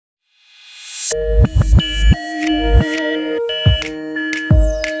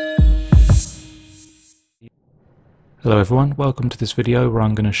Hello everyone, welcome to this video where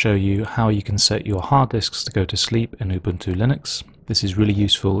I'm going to show you how you can set your hard disks to go to sleep in Ubuntu Linux. This is really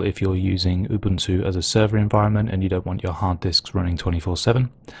useful if you're using Ubuntu as a server environment and you don't want your hard disks running 24/7.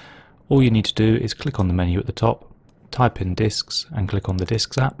 All you need to do is click on the menu at the top, type in disks and click on the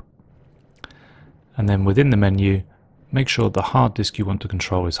disks app. And then within the menu, make sure the hard disk you want to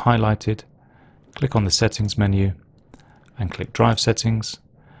control is highlighted. Click on the settings menu and click drive settings.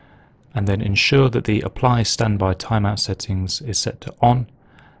 And then ensure that the apply standby timeout settings is set to on,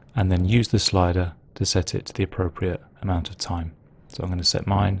 and then use the slider to set it to the appropriate amount of time. So I'm going to set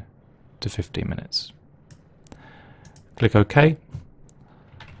mine to 15 minutes. Click OK.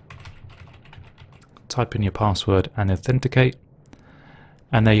 Type in your password and authenticate.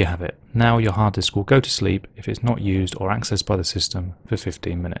 And there you have it. Now your hard disk will go to sleep if it's not used or accessed by the system for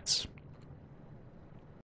 15 minutes.